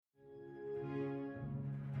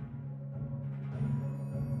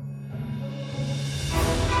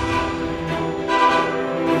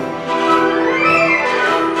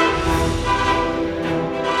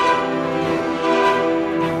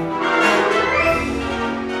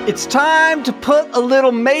It's time to put a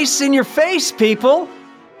little mace in your face, people.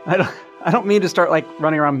 I don't mean to start like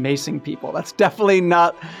running around macing people. That's definitely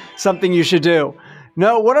not something you should do.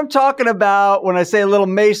 No, what I'm talking about when I say a little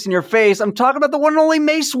mace in your face, I'm talking about the one and only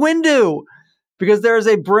Mace Windu. Because there is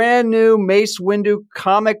a brand new Mace Windu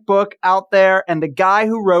comic book out there, and the guy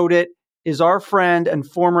who wrote it is our friend and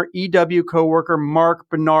former EW coworker, Marc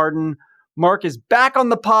Bernardin. Marc is back on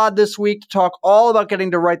the pod this week to talk all about getting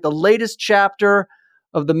to write the latest chapter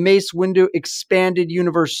of the Mace Windu expanded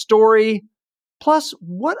universe story. Plus,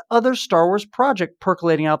 what other Star Wars project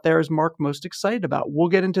percolating out there is Marc most excited about? We'll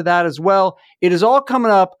get into that as well. It is all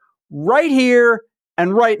coming up right here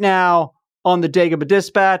and right now on the Dagobah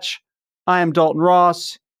Dispatch. I am Dalton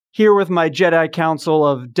Ross, here with my Jedi Council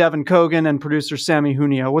of Devin Kogan and producer Sammy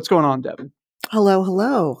Junio. What's going on, Devin? Hello,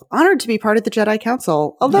 hello. Honored to be part of the Jedi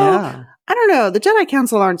Council. Although, Yeah. I don't know, the Jedi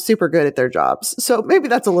Council aren't super good at their jobs. So maybe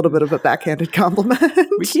that's a little bit of a backhanded compliment.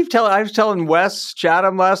 I was telling Wes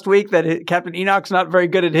Chatham last week that Captain Enoch's not very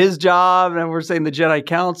good at his job, and we're saying the Jedi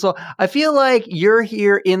Council. I feel like you're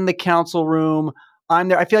here in the council room. I'm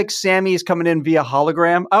there. I feel like Sammy is coming in via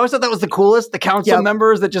hologram. I always thought that was the coolest. The council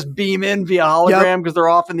members that just beam in via hologram because they're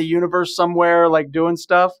off in the universe somewhere, like doing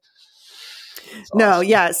stuff. No,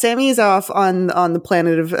 yeah. Sammy's off on the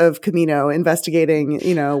planet of Camino investigating,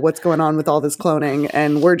 what's going on with all this cloning.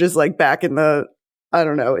 And we're just like back in the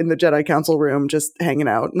Jedi Council room, just hanging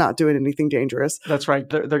out, not doing anything dangerous. That's right.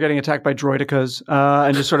 They're getting attacked by droidicas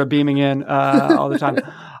and just sort of beaming in all the time.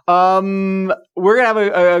 We're going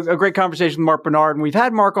to have a great conversation with Marc Bernardin. We've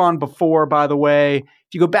had Marc on before, by the way.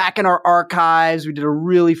 If you go back in our archives, we did a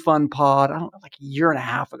really fun pod, I don't know, like a year and a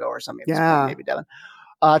half ago or something. Yeah. Maybe, Devin.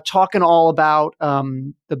 Talking all about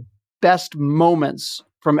the best moments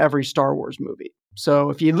from every Star Wars movie.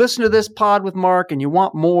 So if you listen to this pod with Marc and you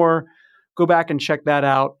want more, go back and check that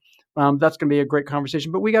out. That's going to be a great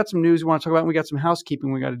conversation. But we got some news we want to talk about, and we got some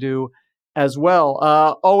housekeeping we got to do as well.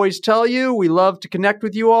 Always tell you, we love to connect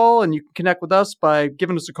with you all, and you can connect with us by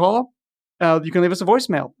giving us a call. You can leave us a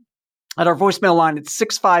voicemail. At our voicemail line, it's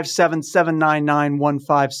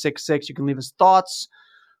 657-799-1566. You can leave us thoughts,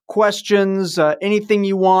 questions, anything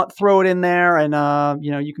you want, throw it in there, and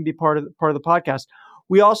you can be part of the podcast.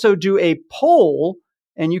 We also do a poll,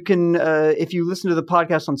 and you can, if you listen to the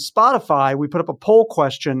podcast on Spotify, we put up a poll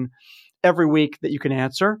question every week that you can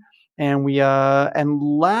answer. And and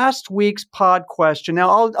last week's pod question.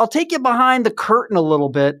 Now I'll take you behind the curtain a little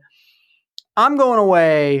bit. I'm going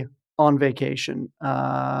away on vacation.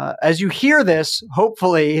 As you hear this,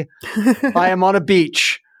 hopefully, I am on a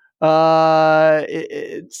beach. So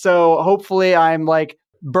hopefully I'm like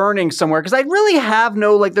burning somewhere, because I really have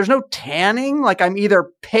there's no tanning. Like I'm either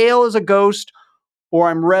pale as a ghost or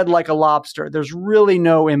I'm red like a lobster. There's really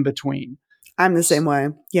no in between. I'm the same way.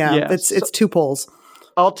 Yeah. It's two poles.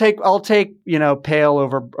 I'll take pale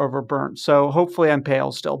over burnt. So hopefully I'm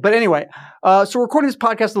pale still. But anyway, so we're recording this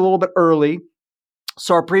podcast a little bit early.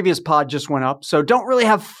 So our previous pod just went up. So don't really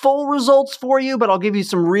have full results for you, but I'll give you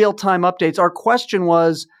some real-time updates. Our question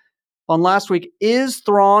was on last week, is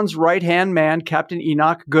Thrawn's right-hand man, Captain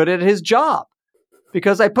Enoch, good at his job?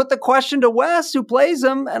 Because I put the question to Wes, who plays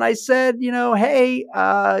him, and I said, hey,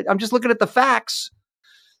 I'm just looking at the facts.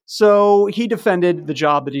 So he defended the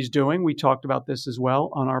job that he's doing. We talked about this as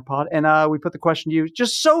well on our pod. And we put the question to you.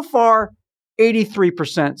 Just so far,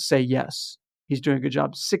 83% say yes, he's doing a good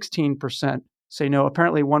job. 16% say no.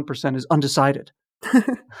 Apparently 1% is undecided.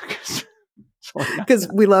 Because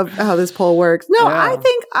we love how this poll works. No, yeah. I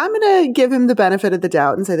think I'm going to give him the benefit of the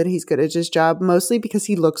doubt and say that he's good at his job, mostly because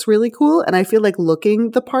he looks really cool. And I feel like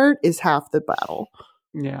looking the part is half the battle.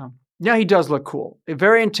 Yeah. Yeah, he does look cool.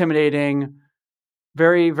 Very intimidating.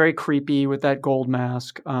 Very, very creepy with that gold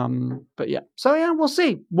mask. But yeah. So yeah, we'll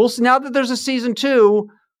see. We'll see. Now that there's a season 2,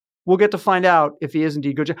 we'll get to find out if he is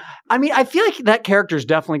indeed good. I mean, I feel like that character is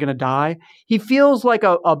definitely going to die. He feels like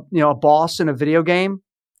a boss in a video game.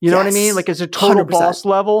 You know what I mean? Like it's a total 100%. Boss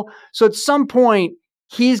level. So at some point,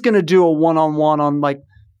 he's going to do a one-on-one on like,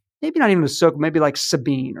 maybe not even Ahsoka, maybe like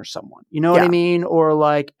Sabine or someone. You know what I mean? Or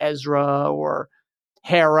like Ezra or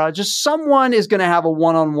Hera. Just someone is going to have a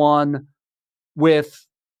one-on-one with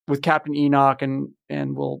Captain Enoch, and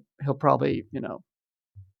he'll probably,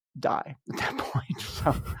 die at that point.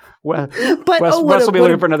 So Wes will be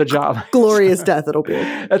looking for another job. Glorious death it'll be.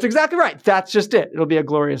 That's exactly right. That's just it. It'll be a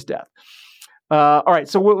glorious death. All right,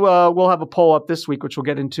 so we'll have a poll up this week, which we'll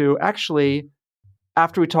get into actually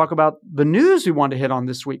after we talk about the news we want to hit on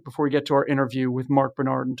this week before we get to our interview with Marc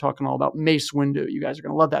Bernardin talking all about Mace Windu. You guys are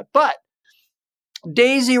going to love that. But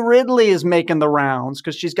Daisy Ridley is making the rounds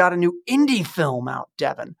because she's got a new indie film out,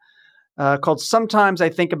 Devin. called Sometimes I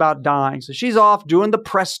Think About Dying. So she's off doing the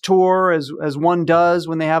press tour as one does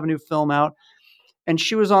when they have a new film out. And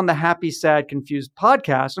she was on the Happy, Sad, Confused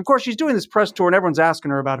podcast. And of course, she's doing this press tour and everyone's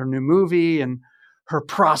asking her about her new movie and her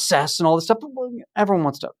process and all this stuff. But everyone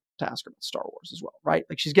wants to ask her about Star Wars as well, right?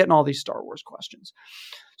 Like she's getting all these Star Wars questions.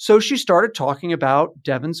 So she started talking about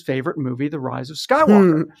Devin's favorite movie, The Rise of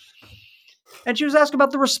Skywalker. And she was asked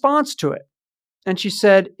about the response to it. And she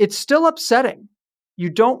said, it's still upsetting.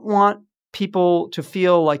 You don't want people to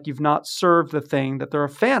feel like you've not served the thing that they're a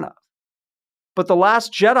fan of. But The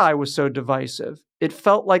Last Jedi was so divisive. It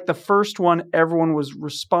felt like the first one, everyone was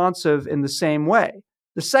responsive in the same way.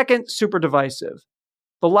 The second, super divisive.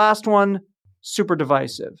 The last one, super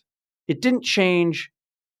divisive. It didn't change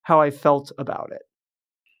how I felt about it.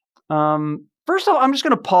 First of all, I'm just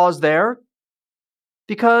going to pause there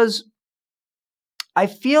because I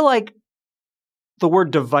feel like the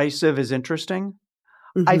word divisive is interesting.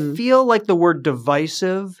 Mm-hmm. I feel like the word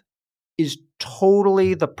divisive is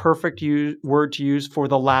totally the perfect word to use for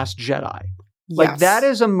The Last Jedi. Yes. Like that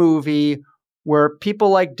is a movie where people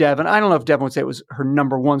like Devin, I don't know if Devin would say it was her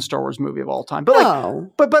number one Star Wars movie of all time,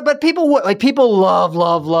 but but people would, like people love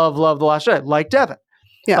The Last Jedi, like Devin.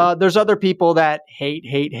 Yeah. There's other people that hate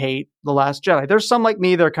The Last Jedi. There's some like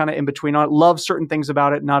me that are kind of in between on it, love certain things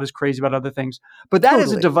about it, not as crazy about other things. But that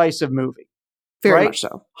is a divisive movie. Very much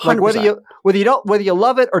so. 100%. Like whether you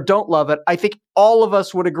love it or don't love it, I think all of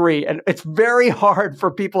us would agree. And it's very hard for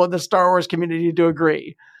people in the Star Wars community to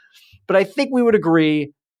agree. But I think we would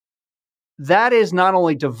agree that is not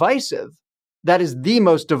only divisive, that is the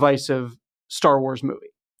most divisive Star Wars movie.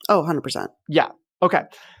 Oh, 100%. Yeah. Okay.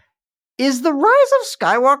 Is The Rise of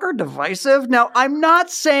Skywalker divisive? Now, I'm not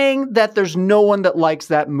saying that there's no one that likes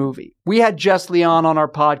that movie. We had Jess Leon on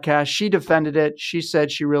our podcast. She defended it. She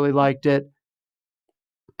said she really liked it.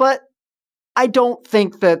 But I don't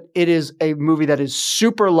think that it is a movie that is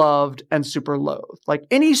super loved and super loathed. Like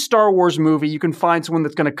any Star Wars movie, you can find someone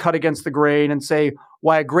that's going to cut against the grain and say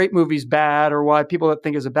why a great movie is bad or why people that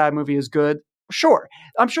think is a bad movie is good. Sure.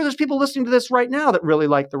 I'm sure there's people listening to this right now that really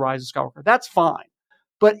like The Rise of Skywalker. That's fine.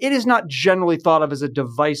 But it is not generally thought of as a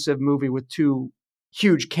divisive movie with two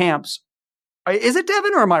huge camps. Is it,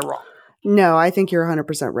 Devin, or am I wrong? No, I think you're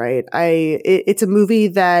 100% right. It's a movie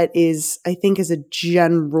that is, I think as a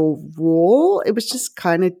general rule, it was just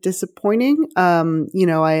kind of disappointing. I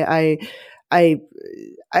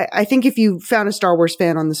think if you found a Star Wars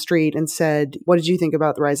fan on the street and said, what did you think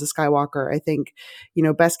about The Rise of Skywalker? I think,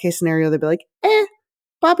 best case scenario, they'd be like,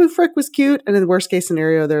 Babu Frick was cute. And in the worst case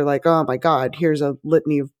scenario, they're like, oh my God, here's a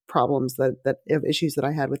litany of problems of issues that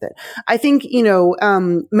I had with it. I think,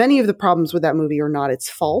 many of the problems with that movie are not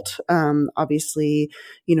its fault. Obviously,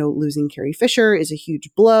 losing Carrie Fisher is a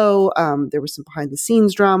huge blow. There was some behind the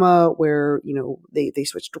scenes drama where, they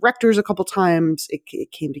switched directors a couple times.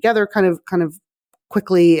 It came together kind of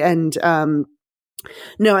quickly. And,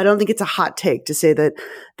 no, I don't think it's a hot take to say that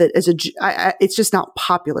as it's just not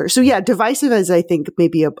popular. So yeah, divisive is, I think,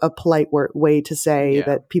 maybe a polite way to say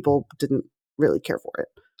that people didn't really care for it.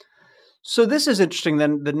 So this is interesting.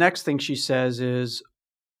 Then the next thing she says is,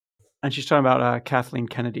 and she's talking about Kathleen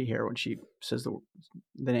Kennedy here when she says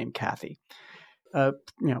the name Kathy,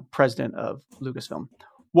 president of Lucasfilm.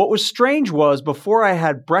 What was strange was before I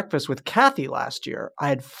had breakfast with Kathy last year, I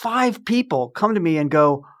had 5 people come to me and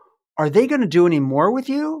go, are they going to do any more with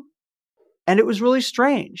you? And it was really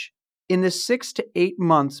strange. In the 6 to 8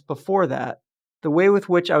 months before that, the way with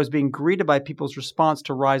which I was being greeted by people's response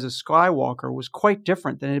to Rise of Skywalker was quite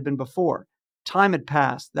different than it had been before. Time had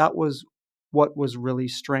passed. That was what was really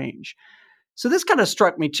strange. So this kind of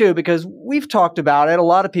struck me too, because we've talked about it. A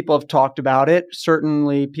lot of people have talked about it.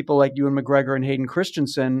 Certainly people like Ewan McGregor and Hayden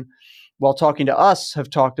Christensen, while talking to us, have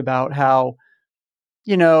talked about how,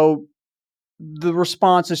 the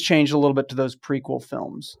response has changed a little bit to those prequel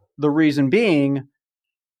films. The reason being,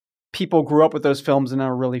 people grew up with those films and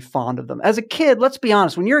are really fond of them. As a kid, let's be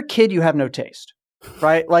honest, when you're a kid, you have no taste,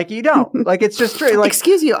 right? Like you don't. Like it's just true. Like,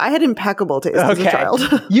 excuse you, I had impeccable taste as a child.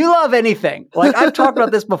 You love anything. Like I've talked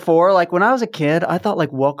about this before. Like when I was a kid, I thought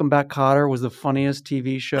like Welcome Back, Kotter was the funniest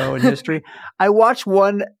TV show in history. I watched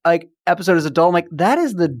one episode as an adult. I'm like, that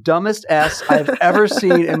is the dumbest S I've ever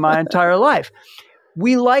seen in my entire life.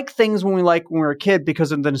 We like things when we're a kid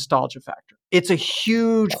because of the nostalgia factor. It's a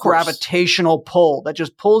huge gravitational pull that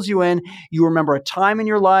just pulls you in. You remember a time in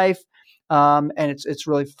your life, and it's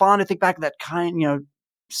really fun to think back to that kind,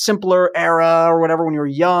 simpler era or whatever when you were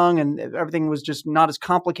young and everything was just not as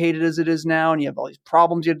complicated as it is now, and you have all these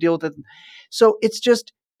problems you have to deal with it. So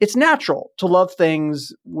it's natural to love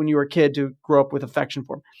things when you were a kid to grow up with affection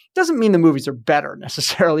for them. Doesn't mean the movies are better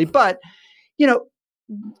necessarily, but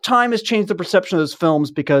time has changed the perception of those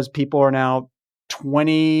films because people are now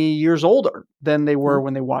 20 years older than they were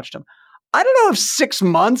when they watched them. I don't know if 6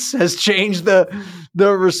 months has changed the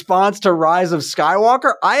response to Rise of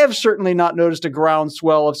Skywalker. I have certainly not noticed a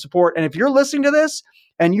groundswell of support. And if you're listening to this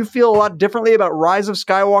and you feel a lot differently about Rise of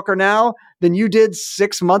Skywalker now than you did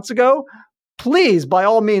 6 months ago, please, by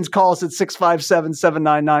all means, call us at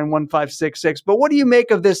 657-799-1566. But what do you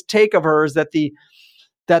make of this take of hers that the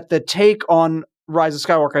take on Rise of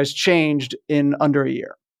Skywalker has changed in under a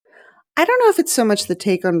year? I don't know if it's so much the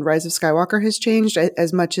take on Rise of Skywalker has changed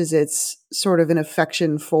as much as it's sort of an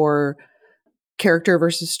affection for character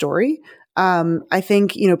versus story. I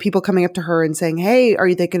think, people coming up to her and saying, hey,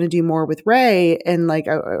 are they going to do more with Rey? And like,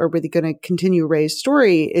 are they going to continue Rey's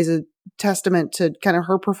story is a testament to kind of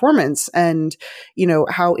her performance and,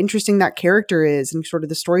 how interesting that character is and sort of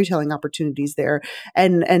the storytelling opportunities there.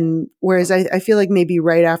 And whereas I feel like maybe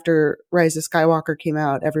right after Rise of Skywalker came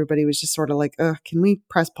out, everybody was just sort of like, can we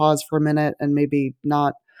press pause for a minute and maybe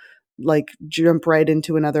not like jump right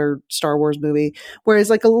into another Star Wars movie. Whereas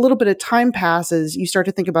like a little bit of time passes, you start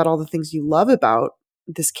to think about all the things you love about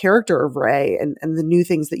this character of Rey and the new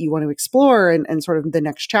things that you want to explore and sort of the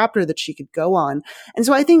next chapter that she could go on. And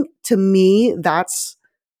so I think to me, that's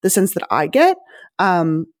the sense that I get.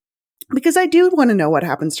 Because I do want to know what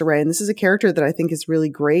happens to Rey. And this is a character that I think is really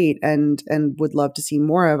great and would love to see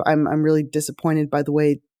more of. I'm really disappointed by the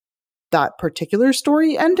way that particular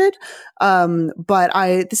story ended. But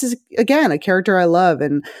this is again, a character I love.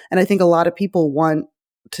 And I think a lot of people want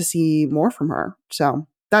to see more from her. So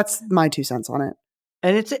that's my 2 cents on it.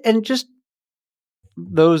 And just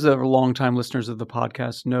those that are longtime listeners of the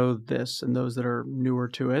podcast know this, and those that are newer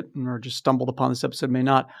to it and or just stumbled upon this episode may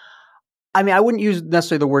not. I mean, I wouldn't use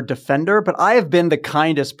necessarily the word defender, but I have been the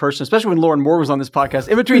kindest person, especially when Lauren Moore was on this podcast.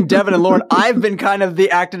 In between Devin and Lauren, I've been kind of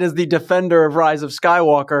acted as the defender of Rise of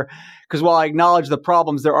Skywalker, because while I acknowledge the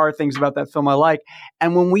problems, there are things about that film I like.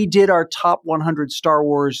 And when we did our top 100 Star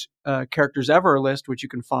Wars characters ever list, which you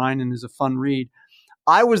can find and is a fun read,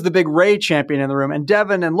 I was the big Rey champion in the room. And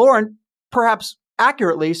Devin and Lauren, perhaps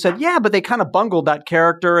accurately, said, yeah, but they kind of bungled that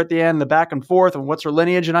character at the end, the back and forth, and what's her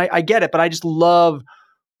lineage. And I get it, but I just love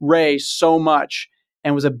Rey so much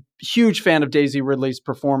and was a huge fan of Daisy Ridley's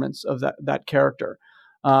performance of that character.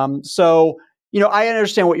 So, I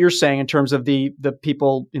understand what you're saying in terms of the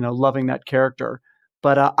people, loving that character,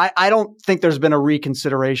 but I don't think there's been a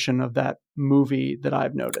reconsideration of that movie that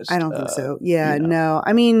I've noticed. I don't think so. Yeah, no.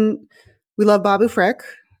 I mean, we love Babu Frick.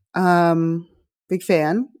 Big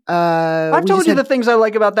fan. I've told you the things I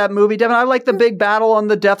like about that movie, Devin. I like the big battle on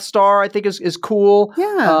the Death Star. I think is cool.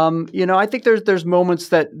 Yeah. I think there's moments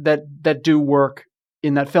that do work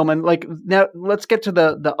in that film. And like now, let's get to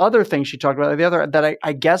the other thing she talked about. The other that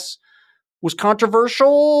I guess was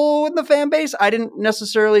controversial in the fan base. I didn't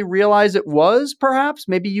necessarily realize it was. Perhaps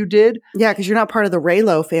maybe you did. Yeah, because you're not part of the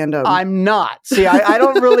Reylo fandom. I'm not. See, I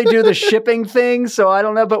don't really do the shipping thing, so I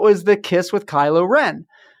don't know. But was the kiss with Kylo Ren?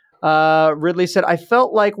 Ridley said, I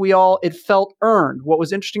felt like it felt earned. What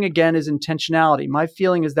was interesting again is intentionality. My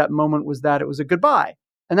feeling is that moment was that it was a goodbye,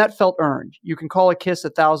 and that felt earned. You can call a kiss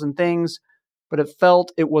 1,000 things, but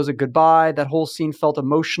it was a goodbye. That whole scene felt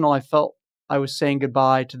emotional. I felt I was saying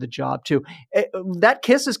goodbye to the job too. That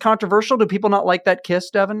kiss is controversial. Do people not like that kiss,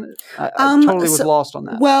 Devin? I totally was lost on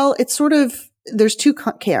that. Well, it's sort of, there's 2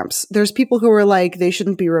 camps. There's people who are like, they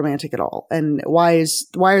shouldn't be romantic at all. And why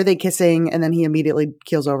are they kissing? And then he immediately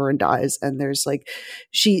keels over and dies. And there's like,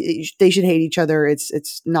 they should hate each other.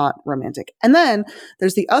 It's not romantic. And then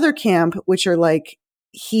there's the other camp, which are like,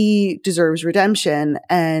 he deserves redemption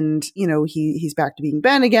and, he's back to being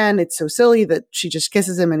Ben again. It's so silly that she just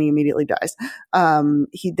kisses him and he immediately dies.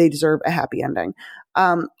 They deserve a happy ending.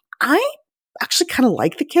 I actually kind of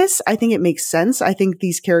like the kiss. I think it makes sense. I think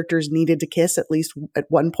these characters needed to kiss at least at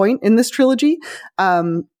one point in this trilogy.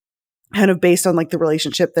 Kind of based on like the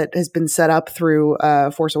relationship that has been set up through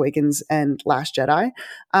Force Awakens and Last Jedi.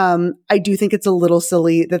 I do think it's a little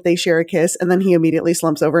silly that they share a kiss and then he immediately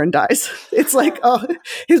slumps over and dies. It's like, oh,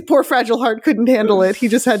 his poor fragile heart couldn't handle it. He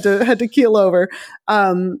just had to keel over.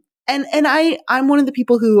 And I'm one of the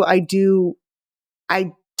people who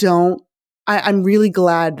I'm really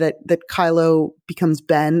glad that Kylo becomes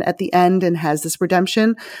Ben at the end and has this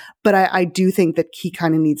redemption. But I do think that he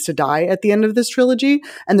kind of needs to die at the end of this trilogy.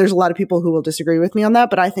 And there's a lot of people who will disagree with me on that.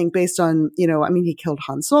 But I think based on, he killed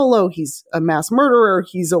Han Solo. He's a mass murderer.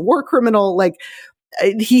 He's a war criminal. Like,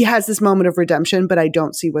 he has this moment of redemption, but I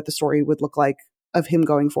don't see what the story would look like of him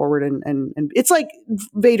going forward. And it's like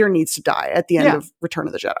Vader needs to die at the end of Return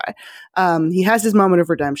of the Jedi. He has his moment of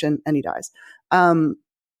redemption and he dies.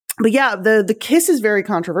 But yeah, the kiss is very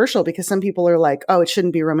controversial because some people are like, oh, it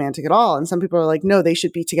shouldn't be romantic at all. And some people are like, no, they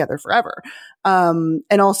should be together forever. And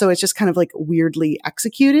also it's just kind of like weirdly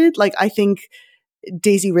executed. Like, I think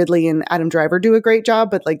Daisy Ridley and Adam Driver do a great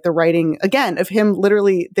job, but like the writing again of him,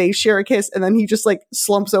 literally they share a kiss and then he just like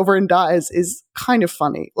slumps over and dies is kind of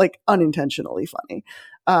funny, like unintentionally funny.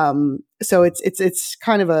 So it's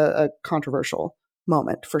kind of a controversial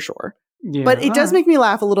moment for sure. Yeah, but it does make me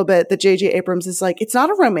laugh a little bit that J.J. Abrams is like, it's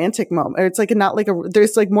not a romantic moment. Or it's like not like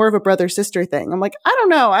there's like more of a brother sister thing. I'm like, I don't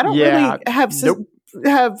know. I don't really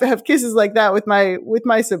have kisses like that with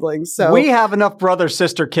my siblings. So we have enough brother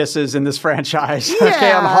sister kisses in this franchise. Yeah,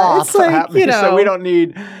 okay, on Hoth, it's like, so we don't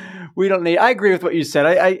need. I agree with what you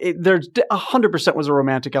said. There's 100% was a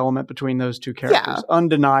romantic element between those two characters. Yeah.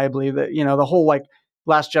 Undeniably, that the whole like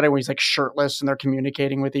Last Jedi when he's like shirtless and they're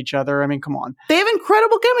communicating with each other. I mean, come on. They have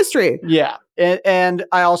incredible chemistry. Yeah. And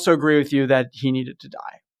I also agree with you that he needed to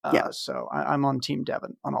die. So I'm on Team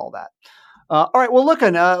Devin on all that. All right. Well,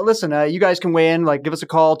 listen, you guys can weigh in, like give us a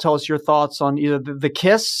call. Tell us your thoughts on either the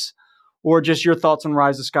kiss or just your thoughts on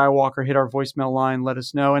Rise of Skywalker. Hit our voicemail line. Let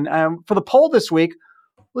us know. And for the poll this week,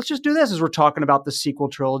 let's just do this as we're talking about the sequel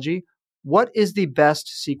trilogy. What is the best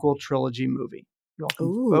sequel trilogy movie? You all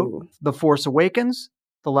can vote. The Force Awakens,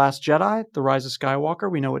 The Last Jedi, The Rise of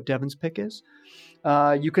Skywalker. We know what Devin's pick is.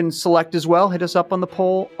 You can select as well. Hit us up on the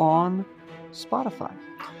poll on Spotify.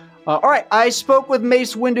 All right. I spoke with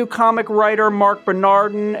Mace Windu comic writer Marc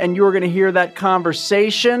Bernardin, and you are going to hear that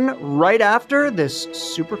conversation right after this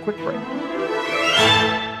super quick break.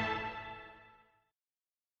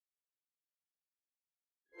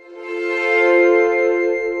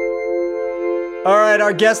 All right,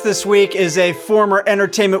 our guest this week is a former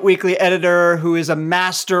Entertainment Weekly editor who is a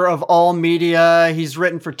master of all media. He's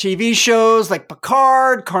written for TV shows like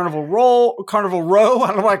Picard, Carnival Row. I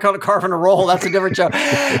don't know why I call it Carving a Roll. That's a different show.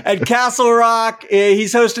 And Castle Rock.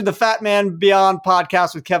 He's hosted the Fat Man Beyond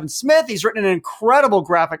podcast with Kevin Smith. He's written an incredible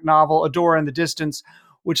graphic novel, Adora in the Distance,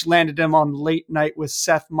 which landed him on Late Night with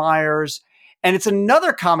Seth Meyers. And it's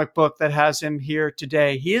another comic book that has him here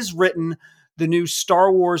today. He has written the new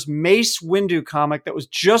Star Wars Mace Windu comic that was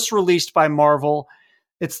just released by Marvel.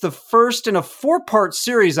 It's the first in a 4-part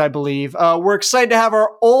series, I believe. We're excited to have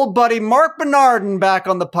our old buddy Marc Bernardin back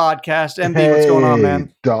on the podcast. MB, what's going on,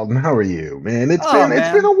 man? Dalton, how are you, man? It's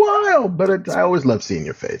been a while, but I always love seeing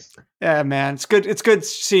your face. Yeah, man, it's good. It's good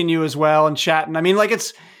seeing you as well and chatting. I mean, like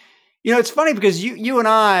it's funny because you and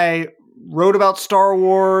I wrote about Star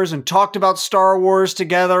Wars and talked about Star Wars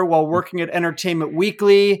together while working at Entertainment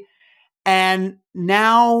Weekly. And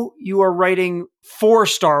now you are writing for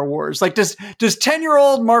Star Wars. Like, does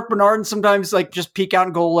 10-year-old Marc Bernardin sometimes like just peek out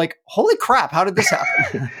and go like, holy crap, how did this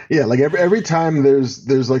happen? Yeah, like every time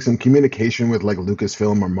there's like some communication with like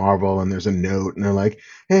Lucasfilm or Marvel and there's a note and they're like,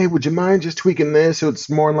 hey, would you mind just tweaking this so it's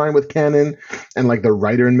more in line with canon? And like the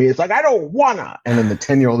writer in me is like, I don't wanna. And then the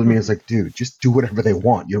 10-year-old in me is like, dude, just do whatever they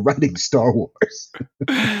want. You're writing Star Wars.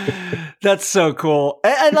 That's so cool.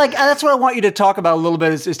 And like, that's what I want you to talk about a little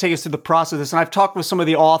bit is take us through the process of this. And I've talked with some of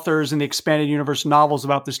the authors in the Expanded Universe novels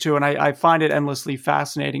about this too. And I find it endlessly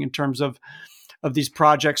fascinating in terms of these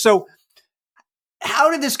projects. So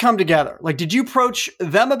how did this come together? Like, did you approach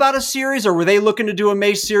them about a series or were they looking to do a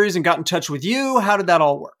Mace series and got in touch with you? How did that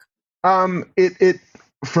all work? It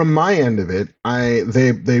from my end of it,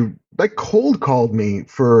 they like cold called me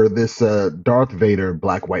for this Darth Vader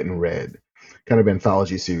Black, White, and Red kind of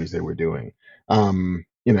anthology series they were doing.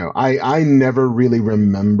 I never really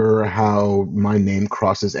remember how my name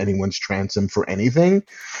crosses anyone's transom for anything,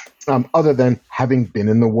 other than having been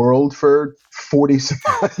in the world for 40 some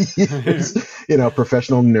years,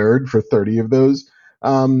 professional nerd for 30 of those.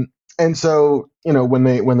 And so, when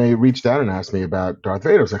they reached out and asked me about Darth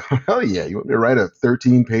Vader, I was like, oh, hell yeah, you want me to write a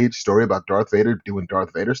 13-page story about Darth Vader doing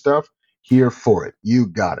Darth Vader stuff? Here for it. You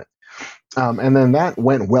got it. And then that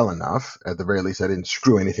went well enough, at the very least I didn't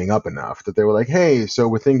screw anything up enough, that they were like, hey, so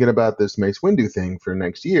we're thinking about this Mace Windu thing for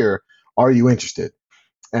next year. Are you interested?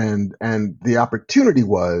 And the opportunity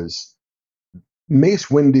was Mace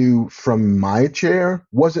Windu from my chair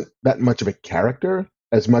wasn't that much of a character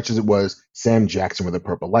as much as it was Sam Jackson with a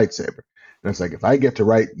purple lightsaber. And it's like, if I get to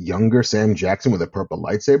write younger Sam Jackson with a purple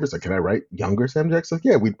lightsaber, it's like, can I write younger Sam Jackson? Like,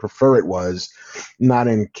 yeah, we'd prefer it was not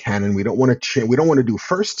in canon. We don't want to we don't want to do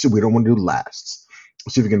firsts. We don't want to do lasts.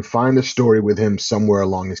 So if you can find a story with him somewhere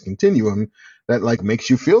along his continuum that like makes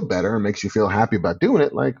you feel better and makes you feel happy about doing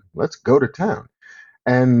it, like, let's go to town.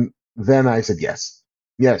 And then I said, yes,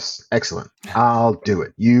 excellent. I'll do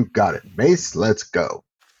it. You got it. Mace, let's go.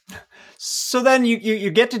 So then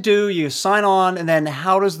you get to you sign on, and then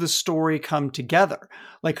how does the story come together?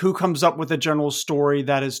 Like, who comes up with a general story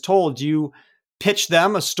that is told? Do you pitch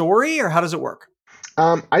them a story, or how does it work?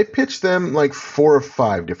 I pitched them like 4 or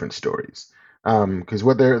 5 different stories. Because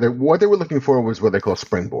what they were looking for was what they call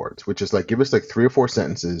springboards, which is like give us like 3 or 4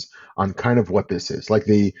 sentences on kind of what this is, like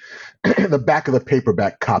the the back of the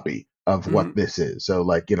paperback copy of what this is. So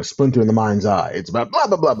like Splinter in the Mind's Eye, it's about blah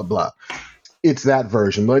blah blah blah blah. It's that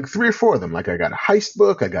version, like 3 or 4 of them. Like I got a heist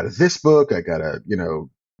book, I got a this book, I got a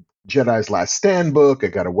Jedi's Last Stand book, I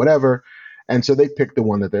got a whatever. And so they picked the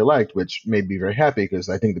one that they liked, which made me very happy because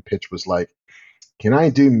I think the pitch was like, can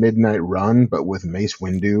I do Midnight Run, but with Mace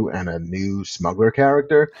Windu and a new smuggler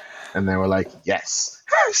character? And they were like, yes.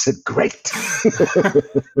 I said, great.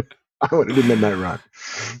 I want to do Midnight Run.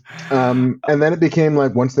 And then it became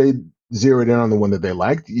like, once they zeroed in on the one that they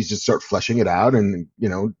liked, you just start fleshing it out and,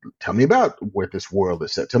 tell me about where this world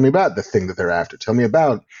is set. Tell me about the thing that they're after. Tell me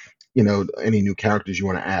about, any new characters you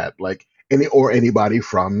want to add, like anybody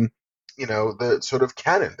from, the sort of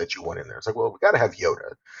canon that you want in there. It's like, well, we got to have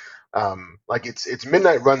Yoda. Like it's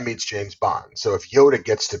Midnight Run meets James Bond. So if Yoda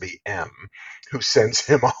gets to be M, who sends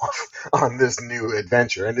him off on this new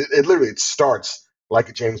adventure, and it literally starts like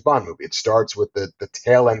a James Bond movie. It starts with the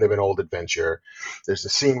tail end of an old adventure. There's a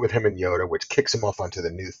scene with him and Yoda, which kicks him off onto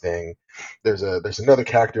the new thing. There's another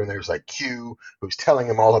character, and there's like Q, who's telling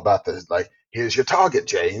him all about this, like, here's your target,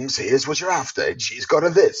 James. Here's what you're after. She's got a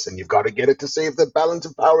this, and you've got to get it to save the balance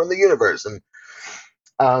of power in the universe. And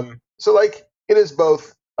so like it is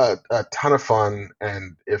both a ton of fun,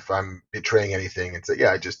 and if I'm betraying anything, it's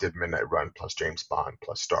I just did Midnight Run plus James Bond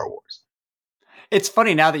plus Star Wars. It's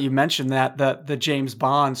funny now that you mentioned that the James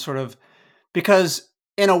Bond sort of, because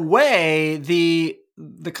in a way the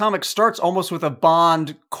comic starts almost with a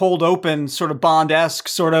Bond cold open, sort of Bond-esque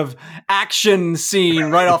sort of action scene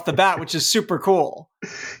right off the bat, which is super cool.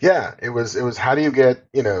 Yeah, it was how do you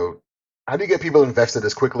get people invested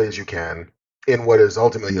as quickly as you can in what is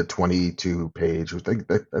ultimately a 22-page. I think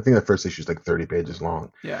the first issue is like 30 pages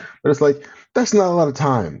long. Yeah. But it's like, that's not a lot of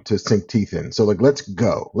time to sink teeth in. So like, let's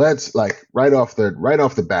go. Let's like right off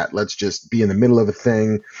the bat, let's just be in the middle of a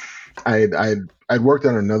thing. I'd worked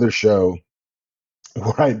on another show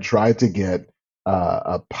where I tried to get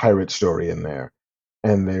a pirate story in there.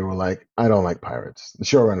 And they were like, I don't like pirates. The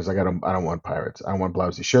showrunner's like, I don't want pirates. I don't want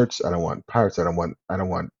blousy shirts. I don't want pirates. I don't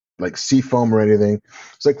want like sea foam or anything.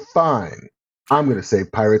 It's like, fine. I'm going to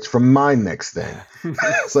save pirates from my next thing.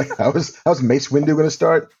 It's like, how's Mace Windu going to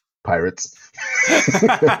start? Pirates.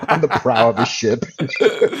 On the prow of a ship.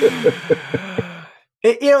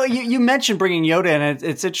 You mentioned bringing Yoda in.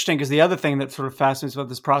 It's interesting because the other thing that sort of fascinates about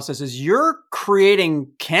this process is you're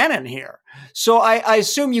creating canon here. So I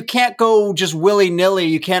assume you can't go just willy-nilly.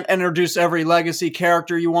 You can't introduce every legacy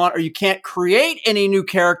character you want, or you can't create any new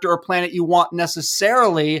character or planet you want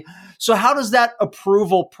necessarily. So how does that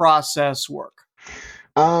approval process work?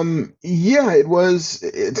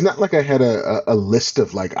 It's not like I had a list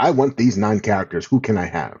of like, I want these 9 characters. Who can I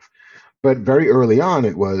have? But very early on,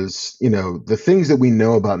 it was, the things that we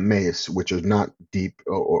know about Mace, which is not deep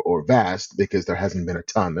or vast because there hasn't been a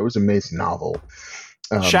ton. There was a Mace novel.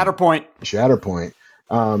 Shatterpoint.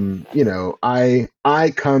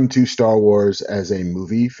 I come to Star Wars as a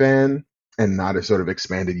movie fan and not a sort of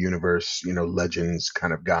expanded universe, legends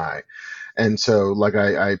kind of guy. And so like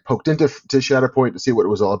I poked into Shatterpoint to see what it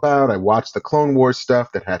was all about. I watched the Clone Wars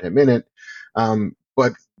stuff that had him in it.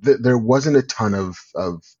 But there wasn't a ton of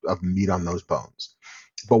meat on those bones.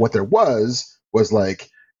 But what there was like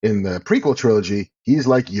in the prequel trilogy, he's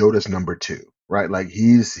like Yoda's number 2, right? Like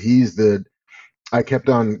I kept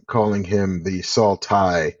on calling him the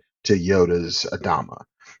Saltai to Yoda's Adama,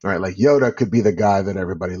 right? Like Yoda could be the guy that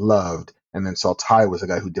everybody loved, and then Saltai was the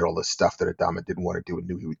guy who did all the stuff that Adama didn't want to do and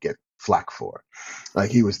knew he would get flack for. Like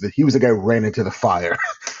he was the guy who ran into the fire,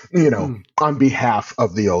 on behalf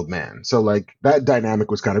of the old man. So like that dynamic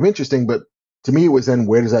was kind of interesting, but to me it was then,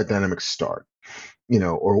 where does that dynamic start?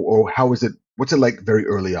 Or how is it, what's it like very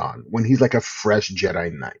early on when he's like a fresh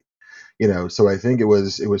Jedi Knight? So I think it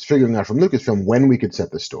was figuring out from Lucasfilm when we could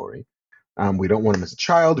set the story. We don't want him as a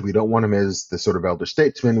child. We don't want him as the sort of elder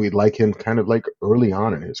statesman. We'd like him kind of like early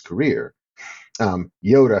on in his career.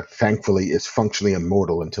 Yoda, thankfully, is functionally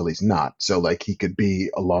immortal until he's not. So like he could be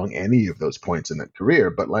along any of those points in that career,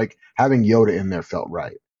 but like having Yoda in there felt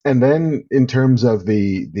right. And then in terms of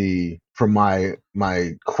from my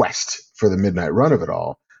quest for the Midnight Run of it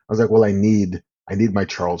all, I was like, well, I need my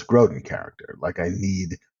Charles Grodin character. Like I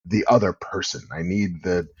need the other person. I need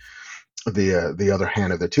the other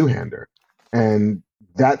hand of the two-hander. And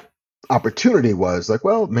that opportunity was like,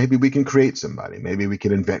 well, maybe we can create somebody, maybe we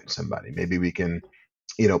can invent somebody, maybe we can,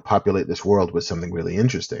 populate this world with something really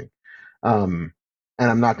interesting. Um,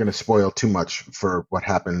 and I'm not going to spoil too much for what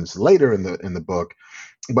happens later in the book,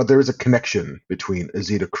 but there is a connection between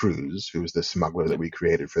Azita Cruz, who's the smuggler that we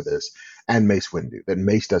created for this, and Mace Windu that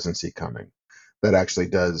Mace doesn't see coming. That actually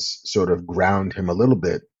does sort of ground him a little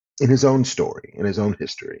bit in his own story, in his own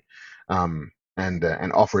history, and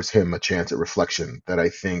offers him a chance at reflection that I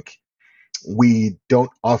think we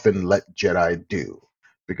don't often let Jedi do,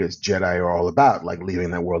 because Jedi are all about like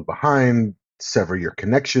leaving that world behind, sever your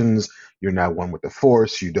connections. You're now one with the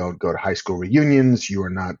Force. You don't go to high school reunions. You are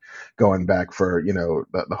not going back for,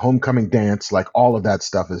 the homecoming dance. Like all of that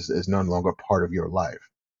stuff is no longer part of your life.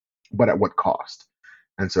 But at what cost?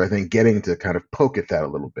 And so I think getting to kind of poke at that a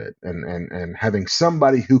little bit, and having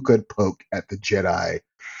somebody who could poke at the Jedi,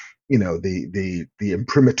 the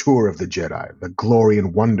imprimatur of the Jedi, the glory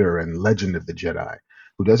and wonder and legend of the Jedi,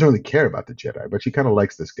 who doesn't really care about the Jedi, but she kind of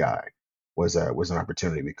likes this guy, was an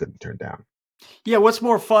opportunity we couldn't turn down. Yeah, what's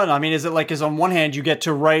more fun? I mean, is it like, is on one hand you get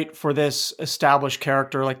to write for this established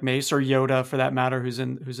character like Mace or Yoda, for that matter, who's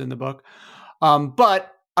in the book,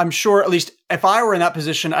 but I'm sure, at least if I were in that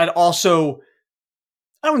position, I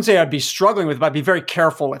wouldn't say I'd be struggling with it, but I'd be very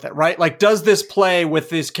careful with it, right? Like, does this play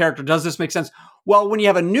with this character? Does this make sense? Well, when you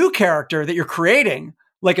have a new character that you're creating,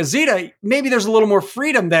 like Azita, maybe there's a little more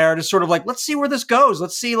freedom there to sort of like, let's see where this goes.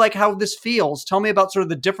 Let's see like how this feels. Tell me about sort of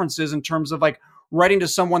the differences in terms of like writing to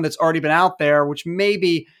someone that's already been out there, which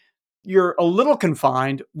maybe you're a little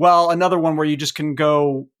confined. Well, another one where you just can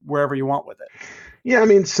go wherever you want with it. Yeah, I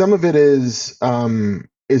mean, some of it is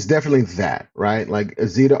definitely that, right? Like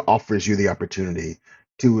Azita offers you the opportunity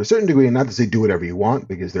to a certain degree, and not to say do whatever you want,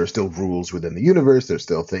 because there are still rules within the universe. There's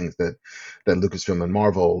still things that Lucasfilm and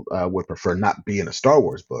Marvel would prefer not be in a Star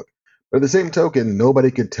Wars book. But at the same token,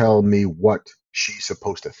 nobody could tell me what she's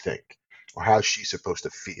supposed to think, or how she's supposed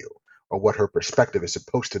to feel, or what her perspective is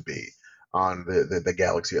supposed to be on the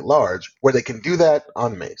galaxy at large, where they can do that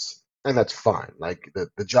on Mace. And that's fine. Like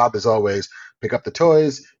the job is always pick up the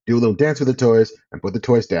toys, do a little dance with the toys, and put the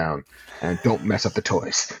toys down, and don't mess up the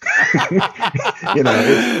toys.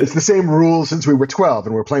 It's the same rule since we were 12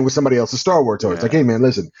 and we're playing with somebody else's Star Wars toys. Yeah. Like, hey man,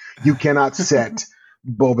 listen, you cannot set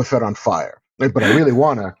Boba Fett on fire. Like, but I really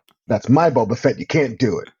wanna. That's my Boba Fett. You can't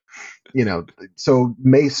do it. So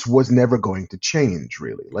Mace was never going to change,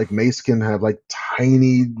 really. Like Mace can have like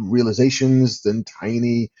tiny realizations and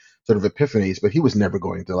tiny sort of epiphanies, but he was never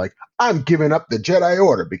going to like, I'm giving up the Jedi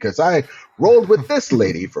Order because I rolled with this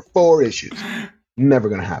lady for 4 issues. Never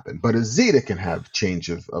going to happen. But Azita can have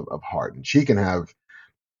change of heart, and she can have,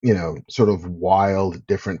 sort of wild,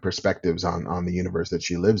 different perspectives on the universe that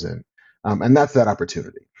she lives in. And that's that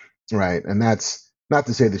opportunity, right? And that's not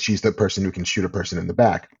to say that she's the person who can shoot a person in the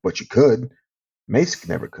back, but she could. Mace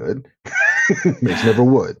never could. Mace never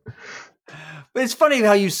would. But it's funny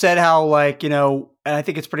how you said how, like, and I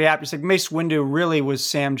think it's pretty apt. It's like Mace Windu really was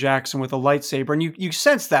Sam Jackson with a lightsaber. And you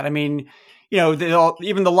sense that. I mean,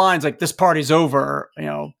 even the lines like, this party's over,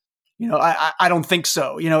 I don't think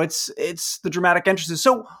so. It's the dramatic entrances.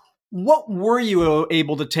 So what were you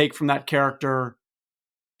able to take from that character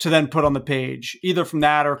to then put on the page, either from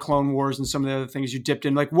that or Clone Wars and some of the other things you dipped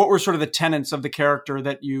in? Like, what were sort of the tenets of the character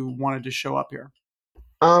that you wanted to show up here?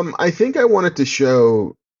 I think I wanted to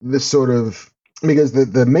show this sort of, because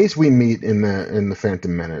the Mace we meet in the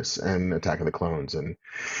Phantom Menace and Attack of the Clones and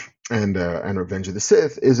Revenge of the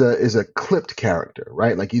Sith is a clipped character,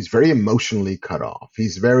 right? Like he's very emotionally cut off.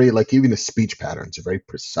 He's very, like, even his speech patterns are very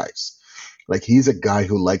precise. Like he's a guy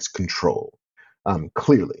who likes control,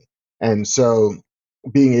 clearly. And so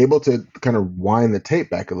being able to kind of wind the tape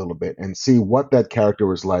back a little bit and see what that character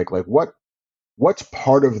was like what's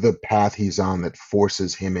part of the path he's on that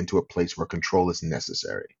forces him into a place where control is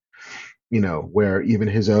necessary. Where even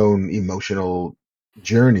his own emotional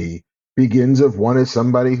journey begins of one as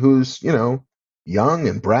somebody who's, young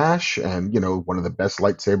and brash and, one of the best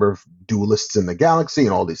lightsaber duelists in the galaxy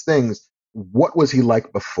and all these things. What was he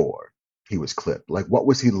like before he was clipped? Like, what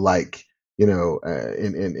was he like, in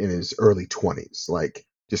his early 20s? Like,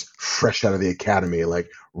 just fresh out of the academy, like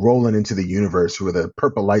rolling into the universe with a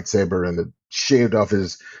purple lightsaber and the shaved off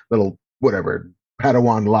his little, whatever,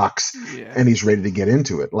 Padawan locks. Yeah. And he's ready to get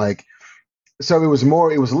into it. Like, so it was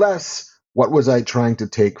less, what was I trying to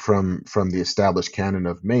take from the established canon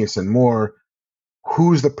of Mace, and more,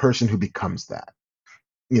 who's the person who becomes that,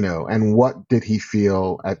 and what did he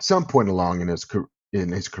feel at some point along in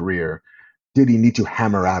his career, did he need to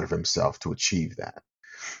hammer out of himself to achieve that,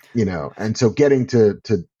 and so getting to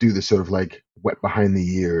do the sort of like wet behind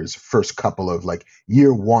the ears first couple of like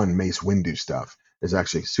year 1 Mace Windu stuff is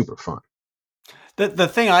actually super fun. The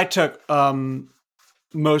thing I took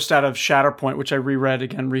most out of Shatterpoint, which I reread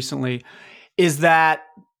again recently, is that,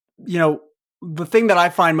 the thing that I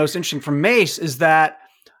find most interesting from Mace is that,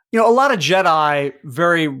 a lot of Jedi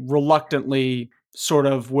very reluctantly sort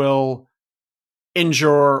of will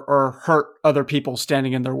injure or hurt other people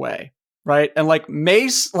standing in their way, right? And like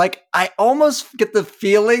Mace, like I almost get the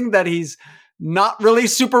feeling that he's not really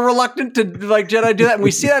super reluctant to like Jedi do that. And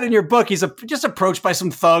we see that in your book. He's just approached by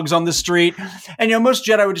some thugs on the street. And, most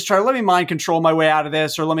Jedi would just try to let me mind control my way out of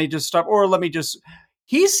this, or let me just stop, or let me just,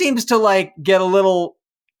 he seems to like get a little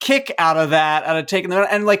kick out of that, out of taking them.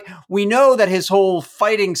 And like, we know that his whole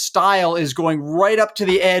fighting style is going right up to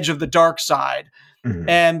the edge of the dark side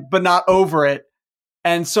but not over it.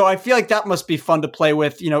 And so I feel like that must be fun to play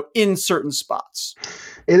with, in certain spots.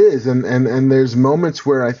 It is. And there's moments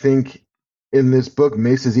where I think in this book,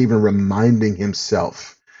 Mace is even reminding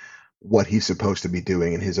himself what he's supposed to be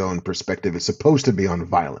doing, and his own perspective is supposed to be on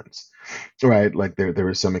violence, right? Like there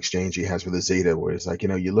is some exchange he has with a Zeta where it's like,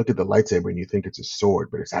 you look at the lightsaber and you think it's a sword,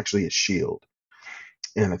 but it's actually a shield.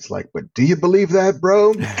 And it's like, but do you believe that,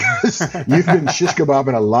 bro? Because you've been shish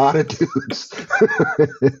kebabbing a lot of dudes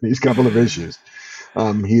these couple of issues.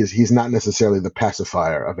 He's not necessarily the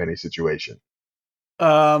pacifier of any situation.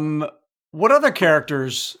 What other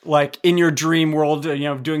characters, like in your dream world,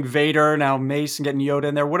 doing Vader, now Mace, and getting Yoda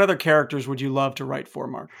in there, what other characters would you love to write for,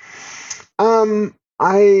 Mark?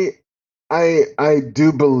 I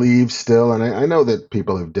do believe still, and I know that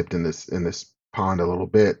people have dipped in this pond a little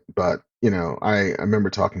bit, but I remember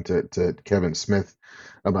talking to Kevin Smith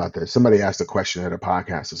about this. Somebody asked a question at a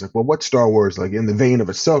podcast. It's like, well, what Star Wars, like in the vein of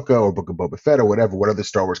Ahsoka or Book of Boba Fett or whatever, what other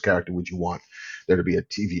Star Wars character would you want there to be a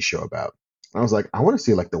TV show about? I was like, I want to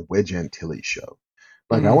see like the Wedge Antilles show.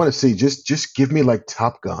 Like, I want to see, just give me like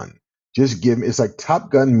Top Gun. Just give me, it's like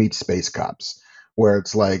Top Gun meets Space Cops, where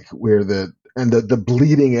it's like we're the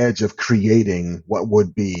bleeding edge of creating what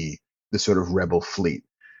would be the sort of rebel fleet.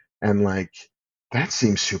 And like, that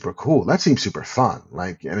seems super cool. That seems super fun.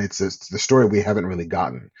 Like, and it's the story we haven't really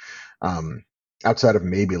gotten, outside of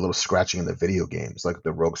maybe a little scratching in the video games, like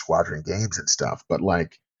the Rogue Squadron games and stuff. But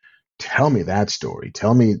like, tell me that story.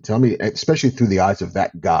 Tell me, especially through the eyes of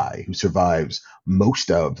that guy who survives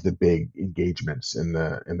most of the big engagements in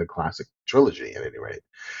the classic trilogy, at any rate.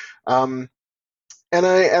 And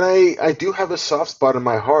I do have a soft spot in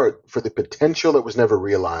my heart for the potential that was never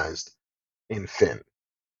realized in Finn.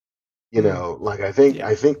 Like I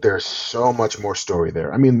think there's so much more story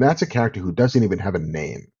there. I mean, that's a character who doesn't even have a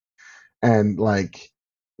name, and like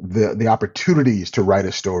the opportunities to write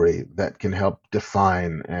a story that can help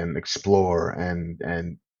define and explore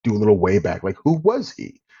and do a little way back. Like, who was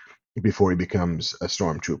he before he becomes a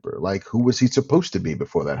stormtrooper? Like, who was he supposed to be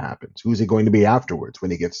before that happens? Who is he going to be afterwards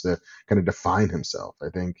when he gets to kind of define himself? I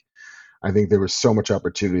think there was so much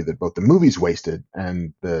opportunity that both the movies wasted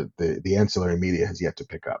and the ancillary media has yet to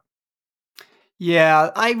pick up. Yeah,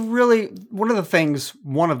 one of the things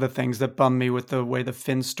that bummed me with the way the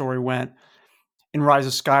Finn story went in Rise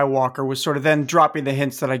of Skywalker was sort of then dropping the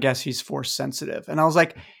hints that I guess he's force sensitive. And I was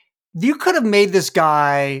like, you could have made this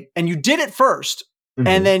guy, and you did it first,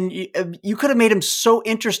 and then you could have made him so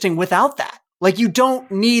interesting without that. Like, you don't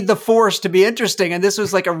need the force to be interesting. And this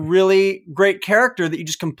was like a really great character that you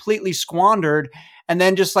just completely squandered, and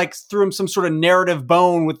then just like threw him some sort of narrative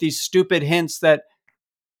bone with these stupid hints that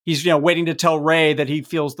he's, waiting to tell Rey that he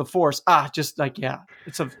feels the force. Just like, yeah,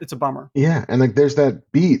 it's a bummer. Yeah. And like, there's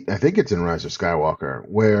that beat, I think it's in Rise of Skywalker,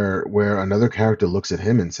 where another character looks at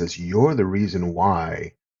him and says, you're the reason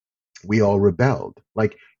why we all rebelled.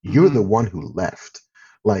 Like, you're the one who left.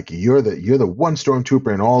 Like, you're the one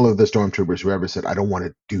stormtrooper and all of the stormtroopers who ever said, I don't want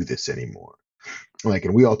to do this anymore. Like,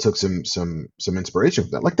 and we all took some inspiration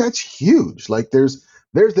from that. Like, that's huge. Like, there's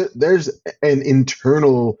an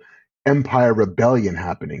internal Empire rebellion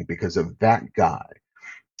happening because of that guy,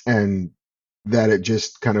 and that it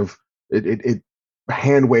just kind of it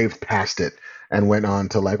hand waved past it and went on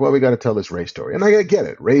to like, well, we got to tell this Rey story. And I get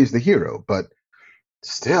it, Rey's the hero, but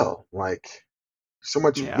still, like, so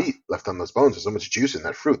much meat left on those bones. There's so much juice in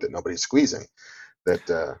that fruit that nobody's squeezing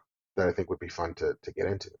that I think would be fun to get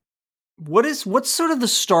into. What's sort of the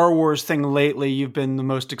Star Wars thing lately you've been the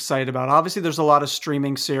most excited about? Obviously, there's a lot of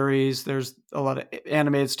streaming series. There's a lot of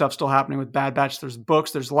animated stuff still happening with Bad Batch. There's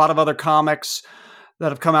books. There's a lot of other comics that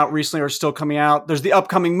have come out recently or are still coming out. There's the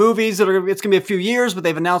upcoming movies it's going to be a few years, but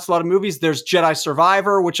they've announced a lot of movies. There's Jedi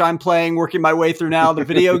Survivor, which I'm playing, working my way through now, the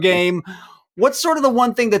video game. What's sort of the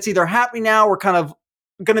one thing that's either happening now or kind of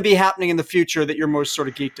going to be happening in the future that you're most sort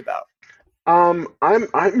of geeked about? I'm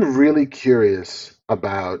really curious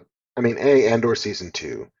about, I mean, Andor season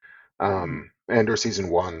 2. Andor season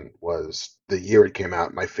 1 was, the year it came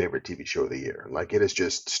out, my favorite TV show of the year. Like, it is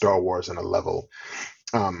just Star Wars on a level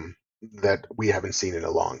that we haven't seen in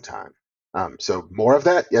a long time. So more of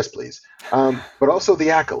that, yes, please. But also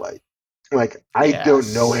The Acolyte. Like, I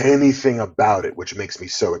don't know Yes. anything about it, which makes me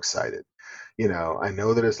so excited. I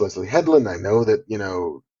know that it's Leslie Headland. I know that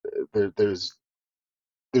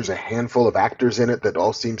there's a handful of actors in it that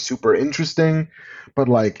all seem super interesting, but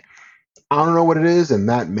like, I don't know what it is, and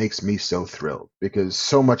that makes me so thrilled because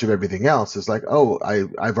so much of everything else is like, oh,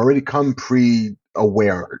 I've already come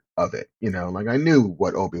pre-aware of it. Like, I knew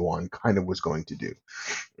what Obi-Wan kind of was going to do.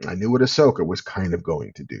 I knew what Ahsoka was kind of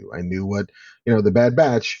going to do. I knew what, the Bad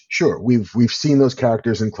Batch. Sure, we've seen those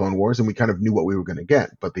characters in Clone Wars, and we kind of knew what we were going to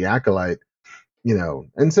get. But the Acolyte,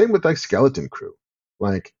 and same with like Skeleton Crew.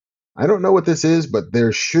 Like, I don't know what this is, but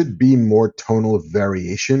there should be more tonal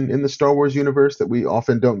variation in the Star Wars universe that we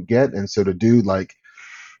often don't get. And so to do like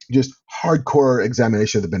just hardcore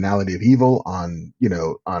examination of the banality of evil on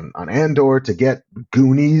Andor, to get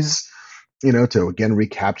Goonies, to again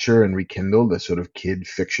recapture and rekindle the sort of kid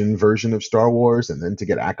fiction version of Star Wars, and then to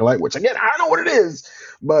get Acolyte, which again, I don't know what it is,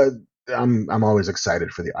 but I'm always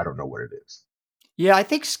excited for the I don't know what it is. Yeah, I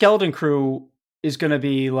think Skeleton Crew is going to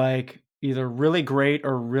be like either really great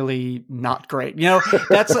or really not great.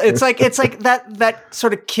 It's like that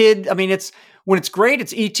sort of kid. I mean, when it's great,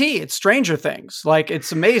 it's E.T., it's Stranger Things. Like,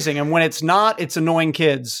 it's amazing. And when it's not, it's annoying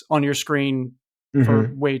kids on your screen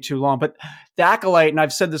for way too long. But the Acolyte, and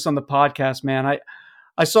I've said this on the podcast, man,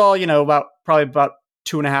 I saw, probably about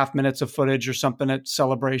 2.5 minutes of footage or something at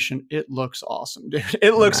Celebration. It looks awesome, dude.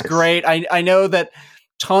 It looks great. I know that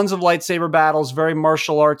tons of lightsaber battles, very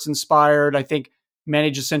martial arts inspired. I think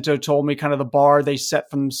Manny Jacinto told me kind of the bar they set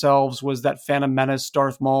for themselves was that Phantom Menace,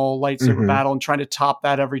 Darth Maul lightsaber battle, and trying to top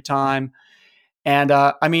that every time. And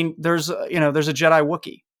I mean, there's a Jedi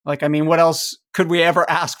Wookiee. Like, I mean, what else could we ever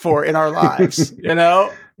ask for in our lives? And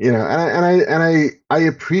I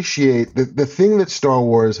appreciate the thing that Star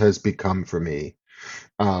Wars has become for me.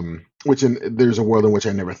 There's a world in which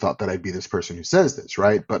I never thought that I'd be this person who says this,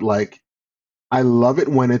 right? But like, I love it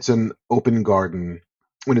when it's an open garden,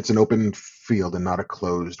 when it's an open field and not a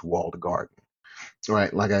closed walled garden,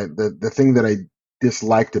 right? Like, the thing that I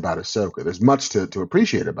disliked about Ahsoka, there's much to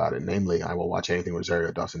appreciate about it. Namely, I will watch anything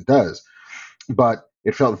Rosario Dawson does, but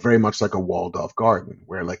it felt very much like a walled off garden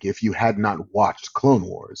where, like, if you had not watched Clone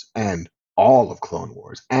Wars and all of Clone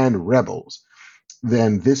Wars and Rebels,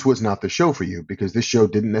 then this was not the show for you, because this show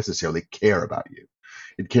didn't necessarily care about you.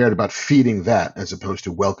 It cared about feeding that as opposed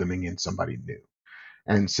to welcoming in somebody new.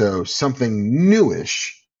 And so something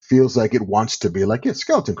newish feels like it wants to be like, yeah,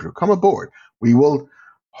 Skeleton Crew, come aboard. We will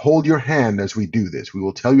hold your hand as we do this. We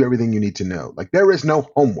will tell you everything you need to know. Like, there is no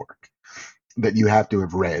homework that you have to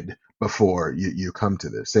have read before you come to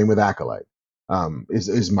this. Same with Acolyte,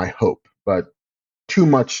 is my hope. But too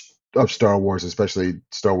much of Star Wars, especially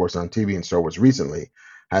Star Wars on TV and Star Wars recently,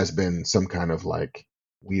 has been some kind of like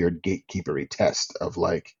weird gatekeepery test of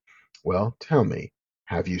like, well, tell me,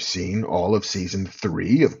 have you seen all of season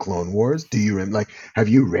 3 of Clone Wars? Do you have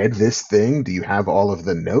you read this thing? Do you have all of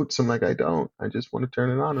the notes? I'm like, I don't. I just want to turn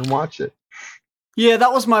it on and watch it. Yeah,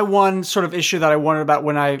 that was my one sort of issue that I wondered about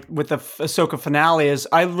with the Ahsoka finale. Is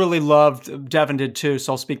I really loved, Devin did too,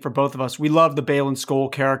 so I'll speak for both of us. We loved the Baylan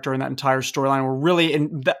Skoll character and that entire storyline. We're really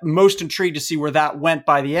most intrigued to see where that went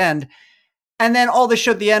by the end. And then all they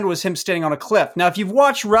showed at the end was him standing on a cliff. Now, if you've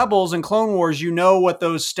watched Rebels and Clone Wars, you know what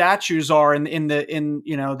those statues are in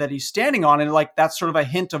that he's standing on, and like that's sort of a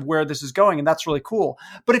hint of where this is going, and that's really cool.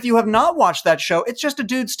 But if you have not watched that show, it's just a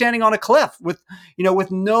dude standing on a cliff with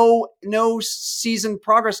no seasoned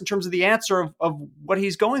progress in terms of the answer of what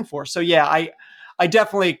he's going for. So yeah, I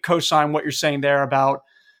definitely co-sign what you're saying there about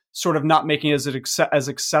sort of not making it as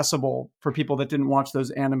accessible for people that didn't watch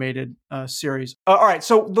those animated series. All right.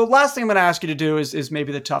 So the last thing I'm going to ask you to do is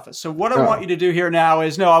maybe the toughest. So what I want you to do here now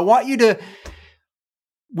is, I want you to,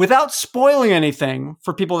 without spoiling anything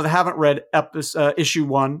for people that haven't read issue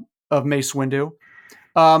 1 of Mace Windu,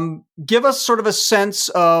 give us sort of a sense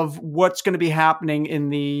of what's going to be happening in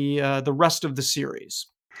the rest of the series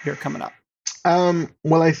here coming up.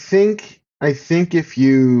 Well, I think if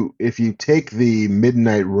you take the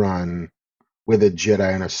midnight run with a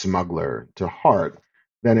Jedi and a smuggler to heart,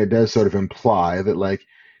 then it does sort of imply that, like,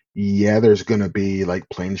 yeah, there's going to be like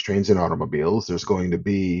planes, trains, and automobiles. There's going to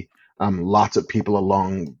be lots of people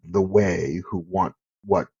along the way who want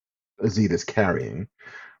what Azita's carrying.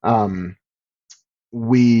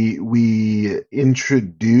 We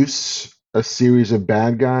introduce a series of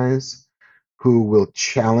bad guys who will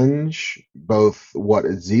challenge both what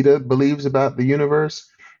Zeta believes about the universe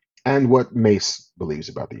and what Mace believes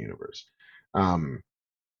about the universe.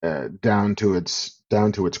 down to its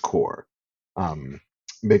core,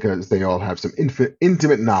 because they all have some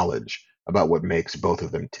intimate knowledge about what makes both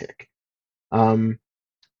of them tick.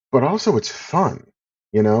 But also it's fun,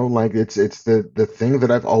 like it's the thing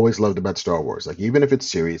that I've always loved about Star Wars. Like even if it's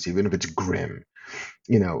serious, even if it's grim,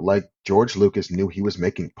 like George Lucas knew he was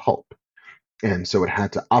making pulp, and so it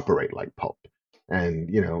had to operate like pulp.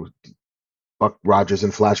 And Buck Rogers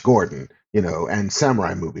and Flash Gordon, and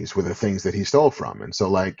samurai movies were the things that he stole from. And so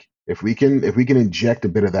like if we can inject a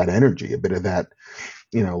bit of that energy, a bit of that,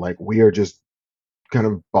 like we are just kind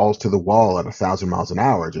of balls to the wall at 1,000 miles an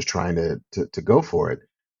hour, just trying to go for it.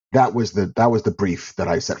 That was the brief that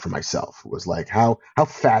I set for myself. Was like how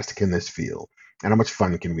fast can this feel, and how much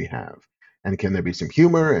fun can we have, and can there be some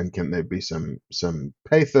humor, and can there be some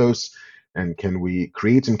pathos, and can we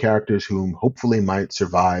create some characters whom hopefully might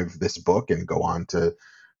survive this book and go on to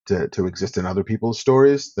exist in other people's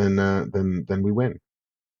stories? Then we win.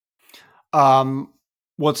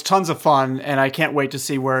 Well, it's tons of fun, and I can't wait to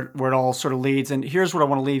see where it all sort of leads. And here's what I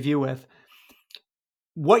want to leave you with.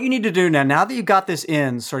 What you need to do now that you got this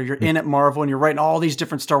in, so you're in at Marvel and you're writing all these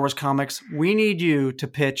different Star Wars comics, we need you to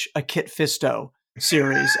pitch a Kit Fisto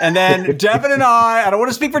series. And then Devin and I don't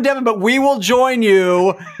want to speak for Devin, but we will join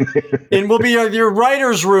you and we'll be your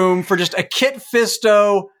writer's room for just a Kit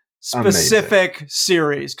Fisto specific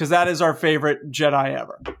series, because that is our favorite Jedi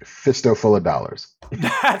ever. Fisto full of dollars.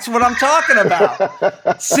 That's what I'm talking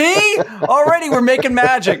about. See? Already we're making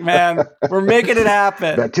magic, man. We're making it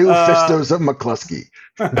happen. The two Fistos of McCluskey.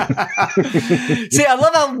 See, I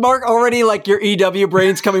love how Mark already, like, your EW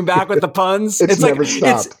brain's coming back with the puns. It's never like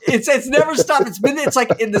stopped. It's never stopped. It's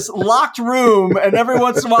like in this locked room, and every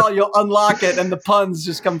once in a while you'll unlock it and the puns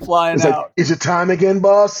just come flying out. Like, is it time again,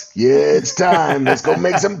 boss? Yeah, it's time. Let's go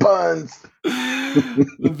make some puns.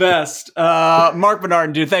 The best. Marc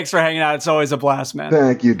Bernardin, dude, thanks for hanging out. It's always a blast, man.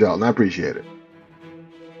 Thank you, Dalton. I appreciate it.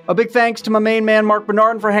 A big thanks to my main man, Marc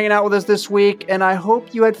Bernardin, for hanging out with us this week, and I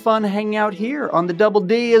hope you had fun hanging out here on the Double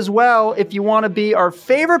D as well. If you want to be our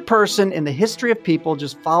favorite person in the history of people,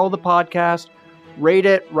 just follow the podcast, rate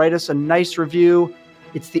it, write us a nice review.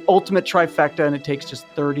 It's the ultimate trifecta, and it takes just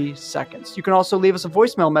 30 seconds. You can also leave us a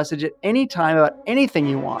voicemail message at any time about anything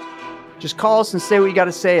you want. Just call us and say what you got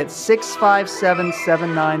to say at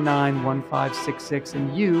 657-799-1566,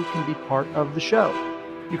 and you can be part of the show.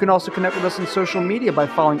 You can also connect with us on social media by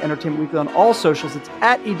following Entertainment Weekly on all socials. It's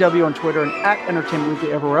at EW on Twitter and at Entertainment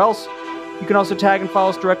Weekly everywhere else. You can also tag and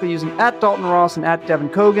follow us directly using at Dalton Ross and at Devin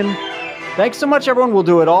Kogan. Thanks so much, everyone. We'll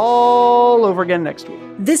do it all over again next week.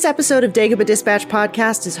 This episode of Dagobah Dispatch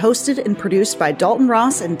Podcast is hosted and produced by Dalton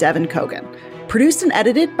Ross and Devin Kogan. Produced and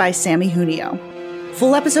edited by Sammy Junio.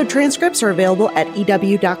 Full episode transcripts are available at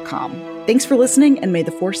EW.com. Thanks for listening, and may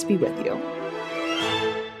the Force be with you.